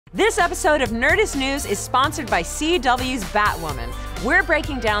This episode of Nerdist News is sponsored by CW's Batwoman. We're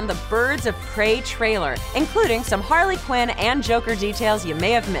breaking down the Birds of Prey trailer, including some Harley Quinn and Joker details you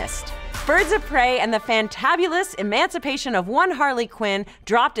may have missed. Birds of Prey and the fantabulous emancipation of one Harley Quinn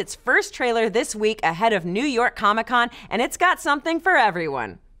dropped its first trailer this week ahead of New York Comic-Con, and it's got something for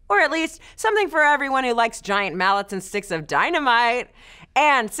everyone. Or at least, something for everyone who likes giant mallets and sticks of dynamite.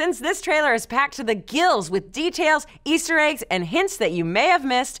 And since this trailer is packed to the gills with details, Easter eggs, and hints that you may have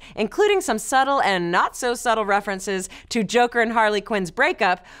missed, including some subtle and not so subtle references to Joker and Harley Quinn's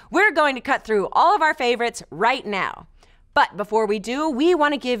breakup, we're going to cut through all of our favorites right now. But before we do, we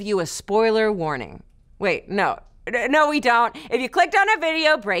want to give you a spoiler warning. Wait, no, we don't. If you clicked on a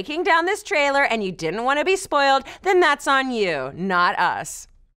video breaking down this trailer and you didn't want to be spoiled, then that's on you, not us.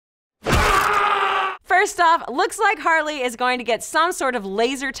 First off, looks like Harley is going to get some sort of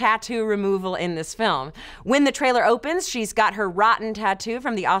laser tattoo removal in this film. When the trailer opens, she's got her rotten tattoo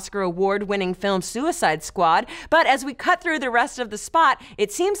from the Oscar award-winning film Suicide Squad, but as we cut through the rest of the spot,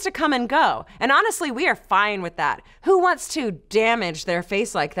 it seems to come and go. And honestly, we are fine with that. Who wants to damage their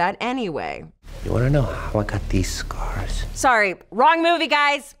face like that anyway? You wanna know how I got these scars? Sorry, wrong movie,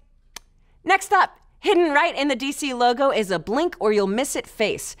 guys. Next up. Hidden right in the DC logo is a blink or you'll miss it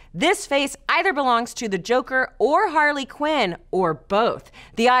face. This face either belongs to the Joker or Harley Quinn, or both.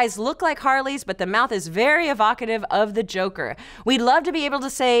 The eyes look like Harley's, but the mouth is very evocative of the Joker. We'd love to be able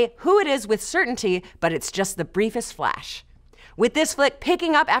to say who it is with certainty, but it's just the briefest flash. With this flick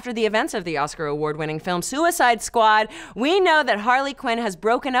picking up after the events of the Oscar award-winning film Suicide Squad, we know that Harley Quinn has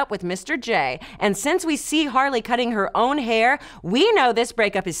broken up with Mr. J, and since we see Harley cutting her own hair, we know this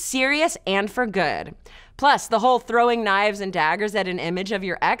breakup is serious and for good. Plus, the whole throwing knives and daggers at an image of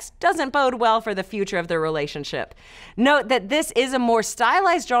your ex doesn't bode well for the future of their relationship. Note that this is a more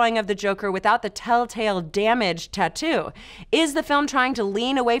stylized drawing of the Joker without the telltale damaged tattoo. Is the film trying to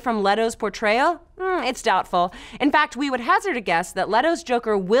lean away from Leto's portrayal? It's doubtful. In fact, we would hazard a guess that Leto's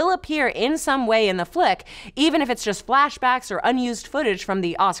Joker will appear in some way in the flick, even if it's just flashbacks or unused footage from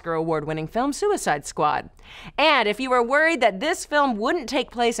the Oscar award-winning film Suicide Squad. And if you were worried that this film wouldn't take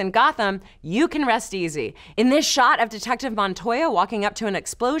place in Gotham, you can rest easy. In this shot of Detective Montoya walking up to an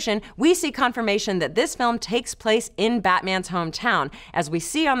explosion, we see confirmation that this film takes place in Batman's hometown, as we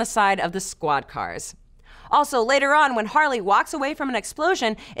see on the side of the squad cars. Also, later on, when Harley walks away from an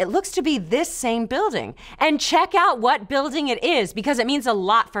explosion, it looks to be this same building. And check out what building it is, because it means a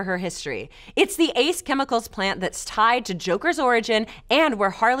lot for her history. It's the Ace Chemicals plant that's tied to Joker's origin and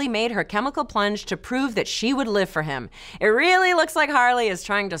where Harley made her chemical plunge to prove that she would live for him. It really looks like Harley is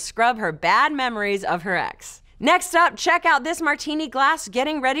trying to scrub her bad memories of her ex. Next up, check out this martini glass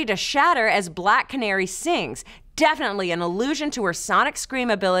getting ready to shatter as Black Canary sings. Definitely an allusion to her sonic scream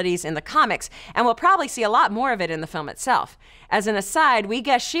abilities in the comics, and we'll probably see a lot more of it in the film itself. As an aside, we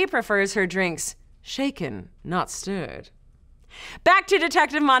guess she prefers her drinks shaken, not stirred. Back to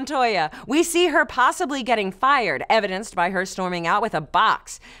Detective Montoya. We see her possibly getting fired, evidenced by her storming out with a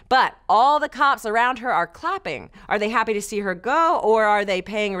box. But all the cops around her are clapping. Are they happy to see her go, or are they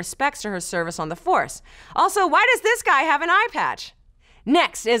paying respects to her service on the force? Also, why does this guy have an eye patch?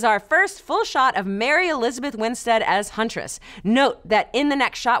 Next is our first full shot of Mary Elizabeth Winstead as Huntress. Note that in the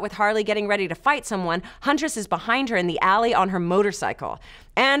next shot with Harley getting ready to fight someone, Huntress is behind her in the alley on her motorcycle.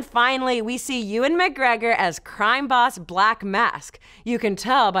 And finally, we see Ewan McGregor as crime boss Black Mask. You can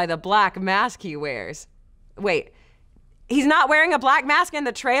tell by the black mask he wears. Wait, he's not wearing a black mask in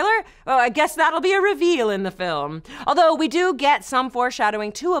the trailer? Oh, I guess that'll be a reveal in the film. Although we do get some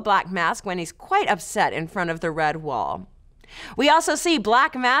foreshadowing to a Black Mask when he's quite upset in front of the red wall. We also see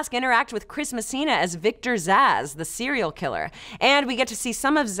Black Mask interact with Chris Messina as Victor Zsasz, the serial killer. And we get to see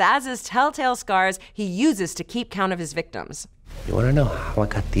some of Zaz's telltale scars he uses to keep count of his victims. You wanna know how I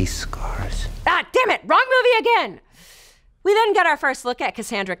got these scars? Ah, damn it! Wrong movie again! We then get our first look at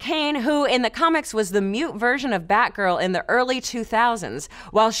Cassandra Cain, who in the comics was the mute version of Batgirl in the early 2000s,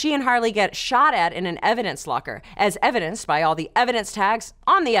 while she and Harley get shot at in an evidence locker, as evidenced by all the evidence tags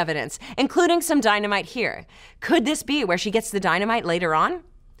on the evidence, including some dynamite here. Could this be where she gets the dynamite later on?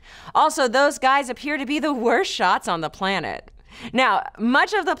 Also, those guys appear to be the worst shots on the planet. Now,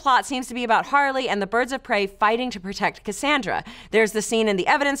 much of the plot seems to be about Harley and the Birds of Prey fighting to protect Cassandra. There's the scene in the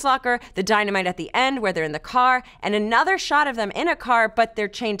evidence locker, the dynamite at the end where they're in the car, and another shot of them in a car, but they're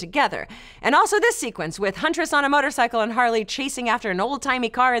chained together. And also this sequence with Huntress on a motorcycle and Harley chasing after an old-timey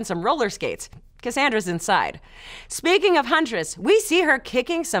car and some roller skates. Cassandra's inside. Speaking of Huntress, we see her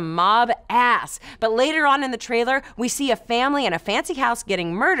kicking some mob ass, but later on in the trailer, we see a family in a fancy house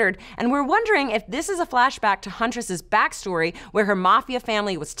getting murdered, and we're wondering if this is a flashback to Huntress's backstory where her mafia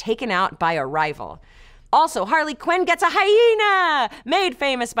family was taken out by a rival. Also, Harley Quinn gets a hyena! Made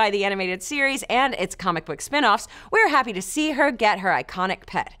famous by the animated series and its comic book spin-offs, we're happy to see her get her iconic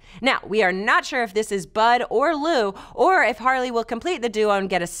pet. Now, we are not sure if this is Bud or Lou, or if Harley will complete the duo and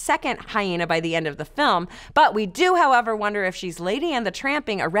get a second hyena by the end of the film, but we do, however, wonder if she's Lady and the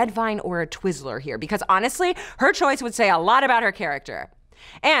Tramping, a Red Vine, or a Twizzler here, because honestly, her choice would say a lot about her character.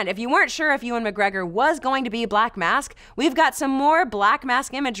 And if you weren't sure if Ewan McGregor was going to be Black Mask, we've got some more Black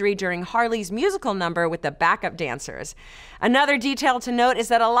Mask imagery during Harley's musical number with the backup dancers. Another detail to note is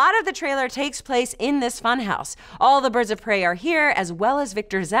that a lot of the trailer takes place in this funhouse. All the birds of prey are here, as well as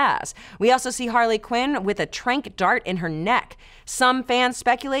Victor Zsasz. We also see Harley Quinn with a trank dart in her neck. Some fans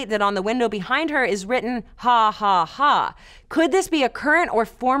speculate that on the window behind her is written, "Ha ha ha." Could this be a current or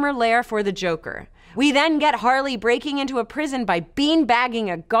former lair for the Joker? We then get Harley breaking into a prison by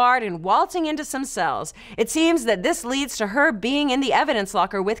beanbagging a guard and waltzing into some cells. It seems that this leads to her being in the evidence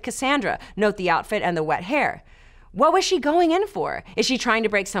locker with Cassandra. Note the outfit and the wet hair. What was she going in for? Is she trying to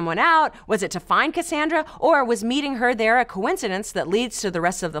break someone out? Was it to find Cassandra? Or was meeting her there a coincidence that leads to the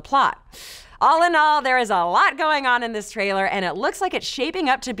rest of the plot? All in all, there is a lot going on in this trailer, and it looks like it's shaping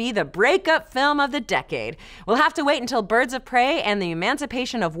up to be the breakup film of the decade. We'll have to wait until Birds of Prey and the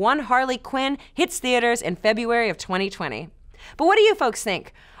Emancipation of One Harley Quinn hits theaters in February of 2020. But what do you folks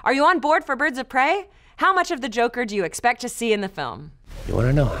think? Are you on board for Birds of Prey? How much of the Joker do you expect to see in the film? You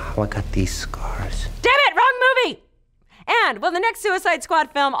wanna know how I got these scars? Damn it, wrong movie! And will the next Suicide Squad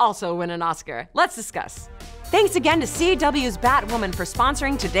film also win an Oscar? Let's discuss. Thanks again to CW's Batwoman for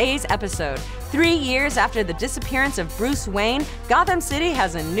sponsoring today's episode. 3 years after the disappearance of Bruce Wayne, Gotham City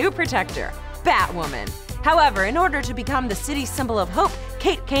has a new protector, Batwoman. However, in order to become the city's symbol of hope,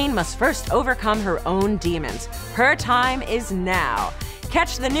 Kate Kane must first overcome her own demons. Her time is now.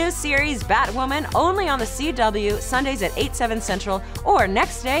 Catch the new series Batwoman only on the CW, Sundays at 8/7 Central, or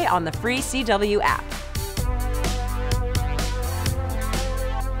next day on the free CW app.